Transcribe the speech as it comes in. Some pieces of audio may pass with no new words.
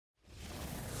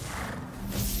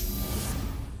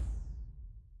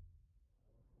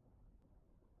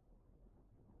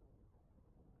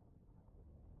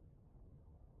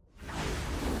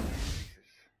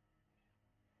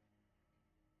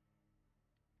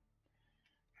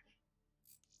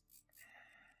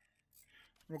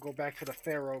I'm gonna go back to the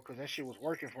Pharaoh because that shit was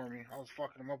working for me. I was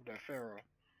fucking him up with that Pharaoh.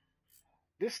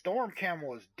 This storm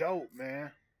camel is dope,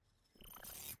 man.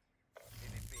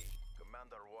 CDP,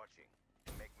 Commander watching.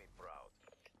 Make me proud.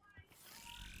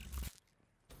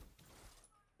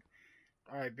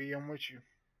 Alright, B, I'm with you.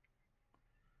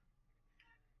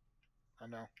 I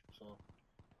know, so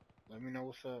let me know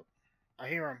what's up. I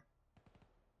hear him.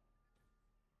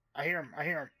 I hear him. I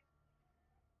hear him.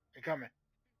 They coming.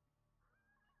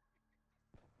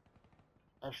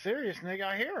 I'm serious, nigga.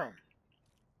 I hear him.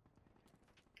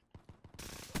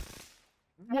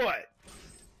 What?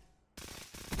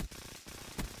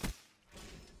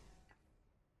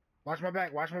 Watch my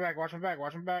back. Watch my back. Watch my back.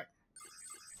 Watch my back.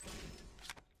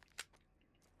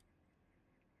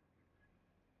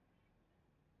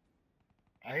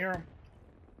 I hear him.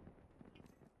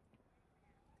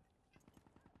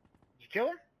 Did you kill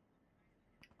him?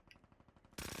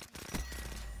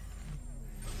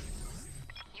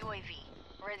 UAV,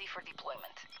 ready for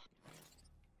deployment.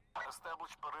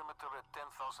 Establish perimeter at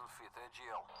 10,000 feet,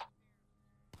 AGL.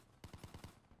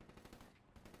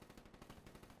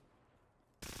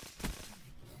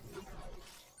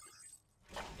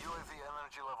 UAV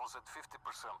energy levels at 50%.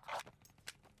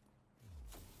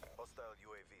 Hostile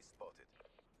UAV spotted.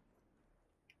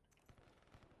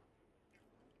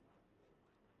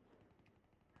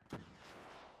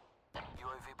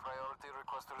 UAV priority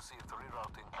request received.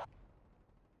 Rerouting.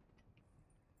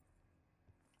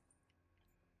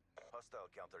 Hostile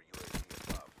counter UAV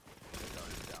above. Radar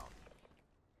is down.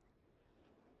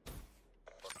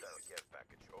 Hostile care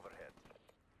package overhead.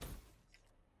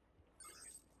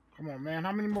 Come on, man.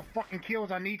 How many more fucking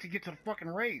kills I need to get to the fucking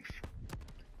Wraith?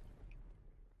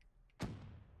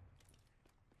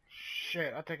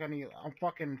 Shit, I think I need... I'm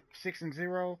fucking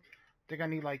 6-0. I think I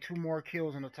need like 2 more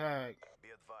kills in the tag. Be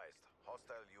advised.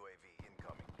 Hostile UAV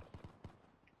incoming.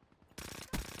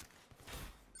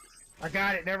 I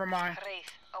got it. Never mind.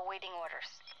 Wraith, awaiting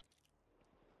orders.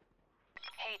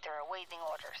 H.A.T.E.R. awaiting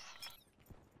orders.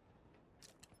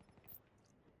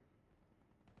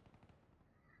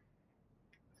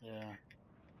 Yeah.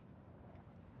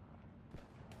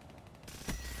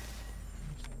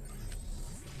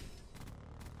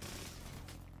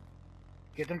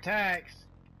 Get them tags.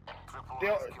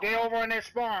 They over in their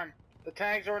spawn. The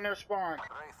tags are in their spawn.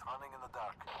 Wraith running in the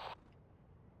dark.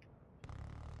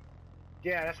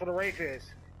 Yeah, that's what a Wraith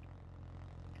is.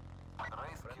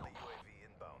 Wraith friendly UAV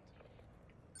inbound.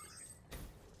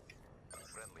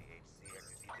 Friendly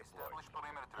HCXD deployed.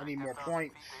 I need more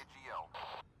points.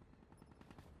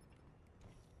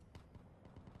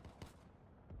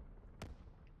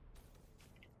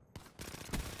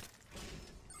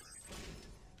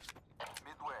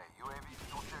 Midway, UAV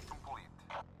fuel check complete.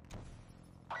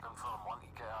 Confirm 1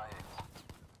 EKIA.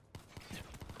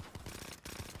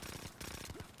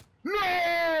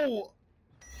 No!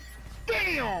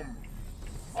 Damn!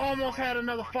 Almost had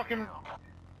another fucking...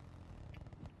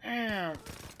 Damn.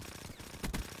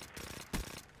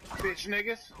 Bitch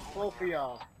niggas. Both of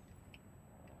y'all.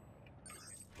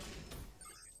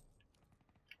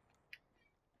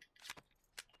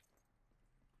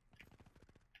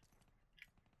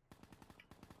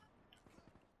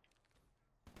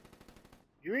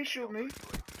 You ain't shoot me.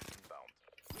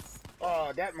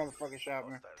 Oh, that motherfucker shot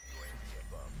me.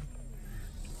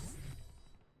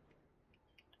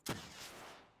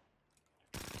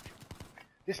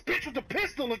 This bitch with the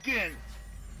pistol again!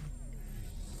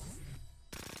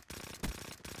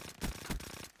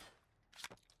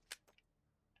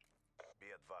 Be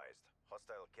advised.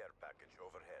 Hostile care package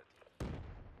overhead.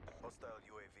 Hostile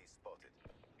UAV spotted.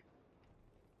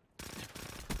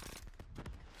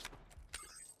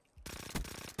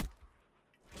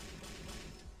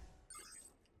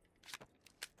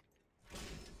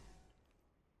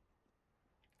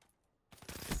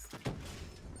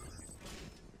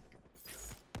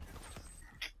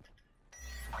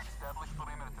 Establish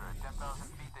perimeter at 10,000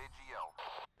 feet AGL.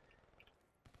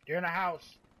 You're in the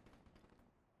house.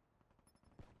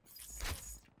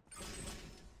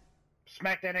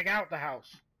 Smack that nigga out the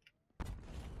house.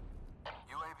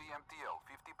 UAV MTL,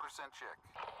 50% check.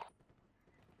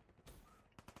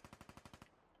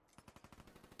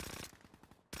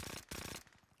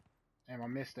 Damn, I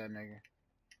missed that nigga.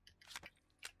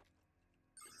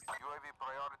 UAV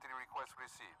priority request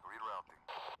received. Rerouting.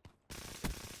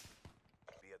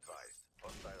 Be advised.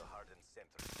 Hostile hardened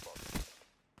center spotted.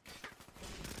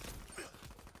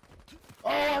 Oh,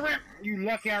 I ran! You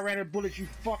lucky I ran a bullet, you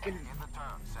fucking... In the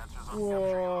turn, sensors are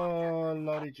Whoa,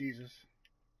 Lordy Jesus.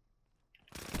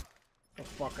 Get the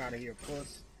fuck out of here,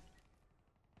 puss.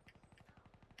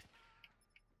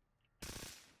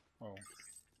 Oh.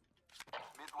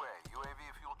 Midway, UAV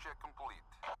fuel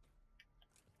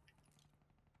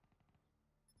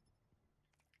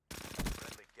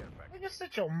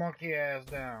Sit your monkey ass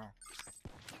down.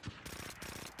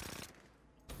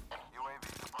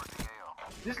 UAV departing AO.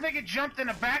 This nigga jumped in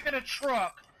the back of the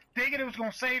truck thinking it was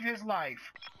gonna save his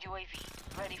life. UAV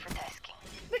ready for tasking.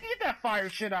 Nigga, get that fire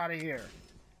shit out of here.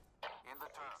 In the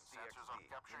turn, sensors on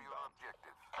capture your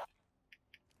objective.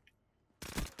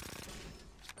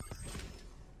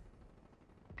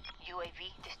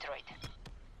 UAV destroyed.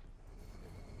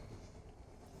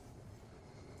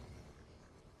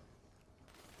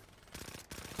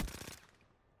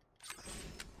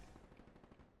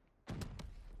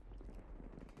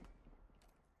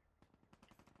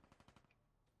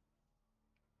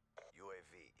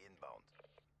 UAV inbound.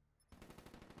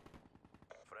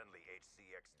 Friendly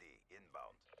HCXD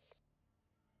inbound.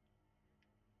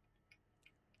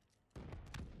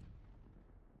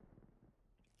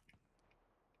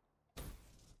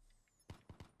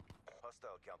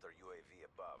 Hostile counter UAV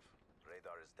above.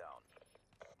 Radar is down.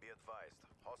 Be advised,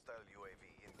 hostile UAV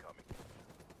incoming.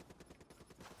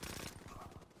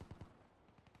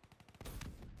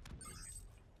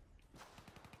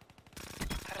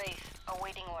 Wraith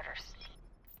awaiting orders.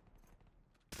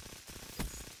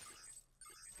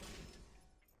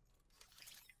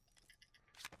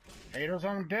 Haters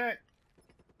on deck.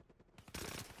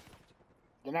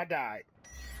 Then I died.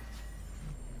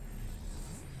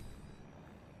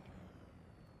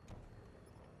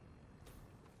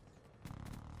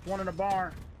 One in the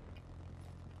barn.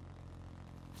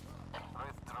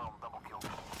 Wraith drone double kill.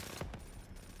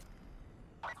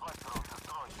 Flight drone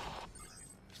destroyed.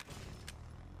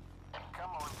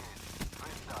 Camo engaged.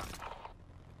 Wraith down.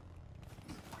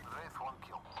 Wraith one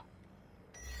kill.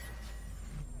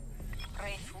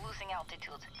 Wraith losing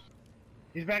altitude.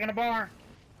 He's back in the barn.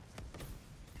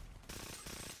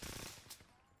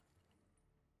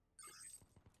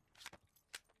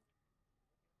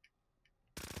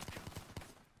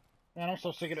 Man, I'm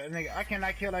so sick of that nigga. I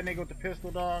cannot kill that nigga with the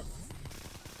pistol, dog.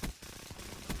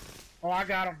 Oh, I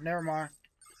got him. Never mind.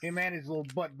 Him and his little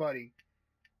butt buddy.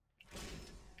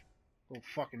 Little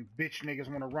fucking bitch niggas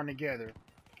want to run together.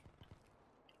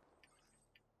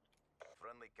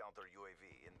 Friendly counter UAV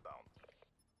inbound.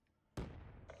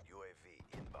 UAV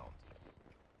inbound.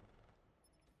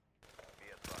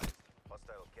 Be advised,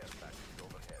 hostile care package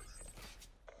overhead.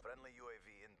 Friendly UAV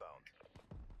inbound.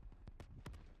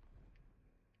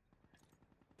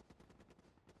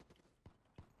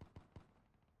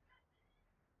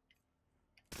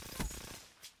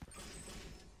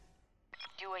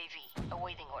 UAV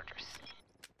awaiting orders.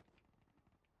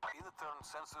 In the turn,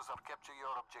 sensors are capture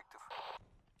your objective.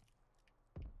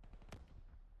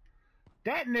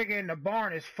 That nigga in the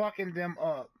barn is fucking them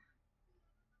up.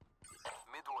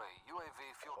 Midway, UAV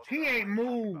fuel. He ain't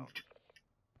moved.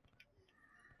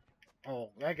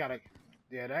 Oh, that gotta...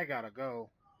 Yeah, that gotta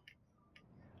go.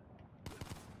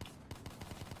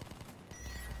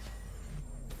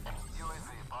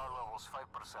 UAV power levels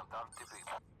 5%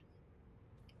 RTB.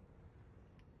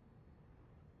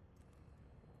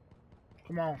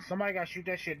 Come on, somebody gotta shoot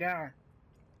that shit down.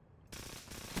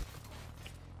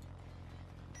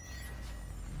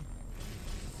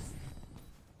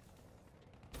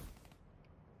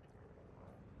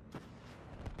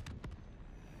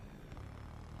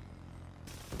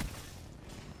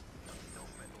 No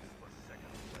medals for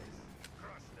second place.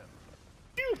 Crush them.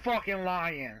 You fucking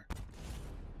lying.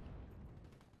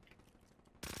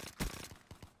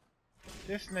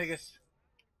 This nigga's...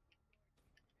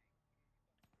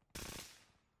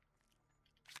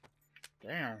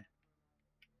 Damn.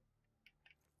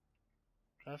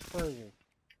 That's crazy.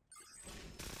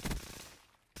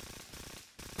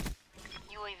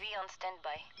 UAV on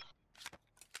standby.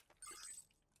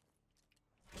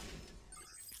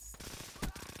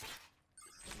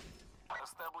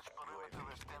 Establish perimeter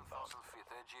at 10,000 feet.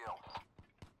 AGL.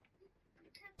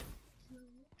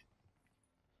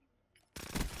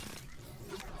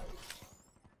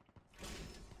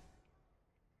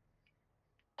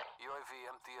 UAV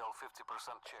MTL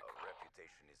 50% check. Our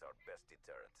reputation is our best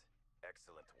deterrent.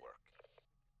 Excellent work.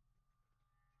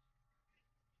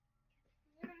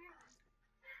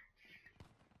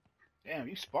 Damn,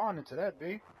 you spawned into that,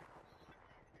 B.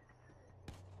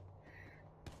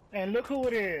 And look who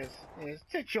it is.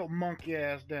 Sit your monkey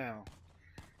ass down.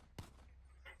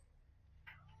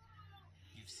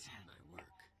 You've seen my work.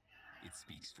 It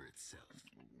speaks for itself.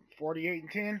 48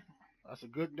 and 10. That's a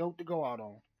good note to go out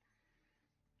on.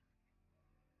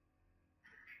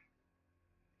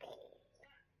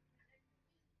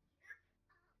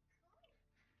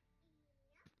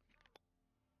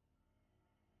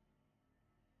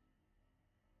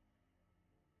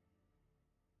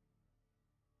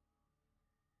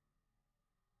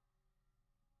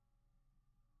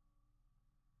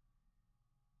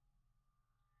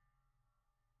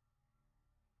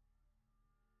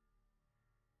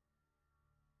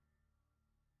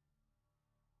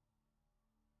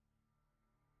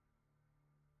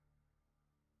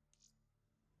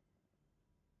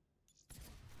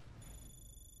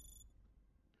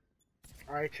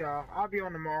 Alright, y'all. I'll be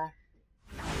on tomorrow.